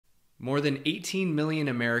More than 18 million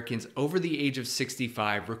Americans over the age of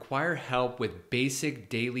 65 require help with basic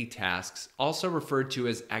daily tasks, also referred to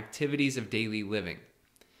as activities of daily living.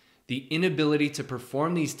 The inability to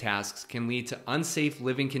perform these tasks can lead to unsafe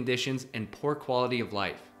living conditions and poor quality of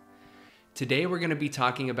life. Today we're going to be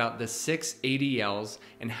talking about the 6 ADLs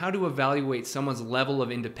and how to evaluate someone's level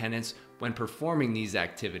of independence when performing these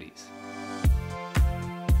activities.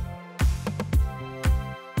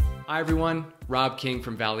 Hi everyone, Rob King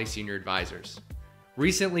from Valley Senior Advisors.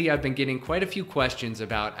 Recently I've been getting quite a few questions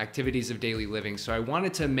about activities of daily living, so I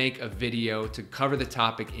wanted to make a video to cover the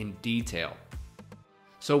topic in detail.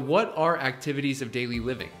 So what are activities of daily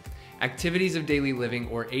living? Activities of daily living,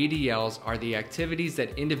 or ADLs, are the activities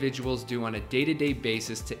that individuals do on a day-to-day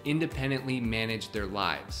basis to independently manage their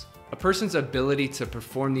lives. A person's ability to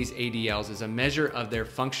perform these ADLs is a measure of their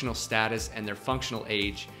functional status and their functional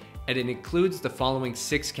age, and it includes the following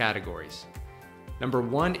 6 categories. Number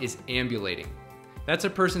 1 is ambulating. That's a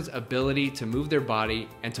person's ability to move their body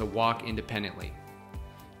and to walk independently.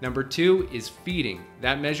 Number 2 is feeding.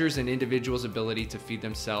 That measures an individual's ability to feed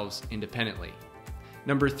themselves independently.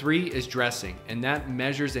 Number 3 is dressing, and that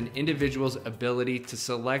measures an individual's ability to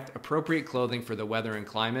select appropriate clothing for the weather and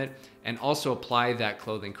climate and also apply that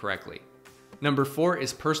clothing correctly. Number 4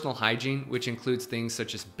 is personal hygiene, which includes things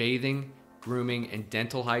such as bathing, grooming, and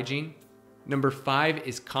dental hygiene. Number 5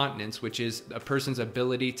 is continence, which is a person's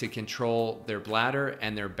ability to control their bladder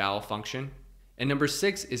and their bowel function. And number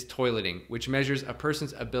 6 is toileting, which measures a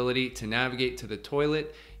person's ability to navigate to the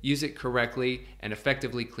toilet, use it correctly, and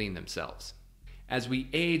effectively clean themselves. As we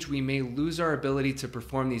age, we may lose our ability to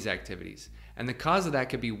perform these activities, and the cause of that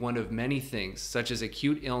could be one of many things, such as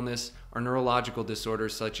acute illness or neurological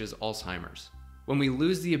disorders such as Alzheimer's. When we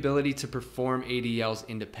lose the ability to perform ADLs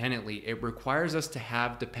independently, it requires us to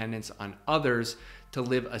have dependence on others to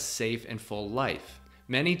live a safe and full life.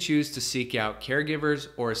 Many choose to seek out caregivers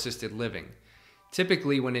or assisted living.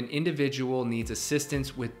 Typically, when an individual needs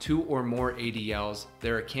assistance with 2 or more ADLs,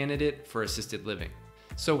 they're a candidate for assisted living.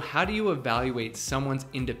 So how do you evaluate someone's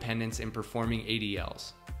independence in performing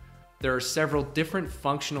ADLs? There are several different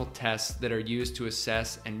functional tests that are used to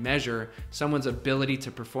assess and measure someone's ability to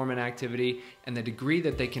perform an activity and the degree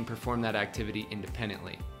that they can perform that activity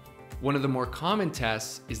independently. One of the more common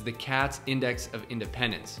tests is the Katz Index of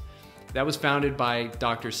Independence. That was founded by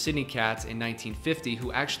Dr. Sidney Katz in 1950,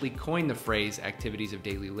 who actually coined the phrase activities of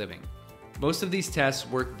daily living. Most of these tests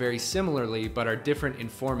work very similarly but are different in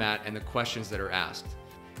format and the questions that are asked.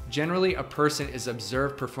 Generally, a person is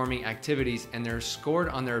observed performing activities and they're scored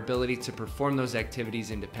on their ability to perform those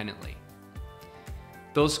activities independently.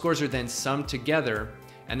 Those scores are then summed together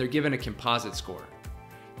and they're given a composite score.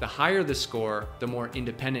 The higher the score, the more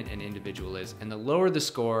independent an individual is, and the lower the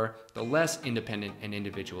score, the less independent an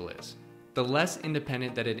individual is. The less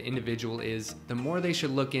independent that an individual is, the more they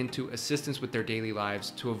should look into assistance with their daily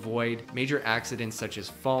lives to avoid major accidents such as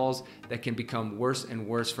falls that can become worse and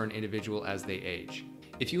worse for an individual as they age.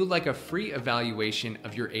 If you would like a free evaluation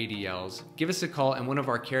of your ADLs, give us a call and one of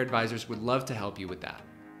our care advisors would love to help you with that.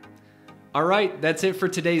 All right, that's it for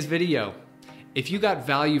today's video. If you got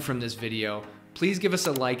value from this video, please give us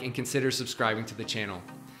a like and consider subscribing to the channel.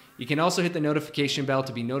 You can also hit the notification bell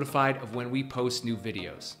to be notified of when we post new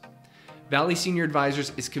videos. Valley Senior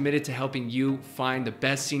Advisors is committed to helping you find the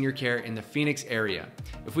best senior care in the Phoenix area.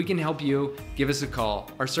 If we can help you, give us a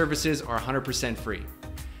call. Our services are 100% free.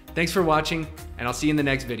 Thanks for watching, and I'll see you in the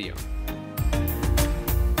next video.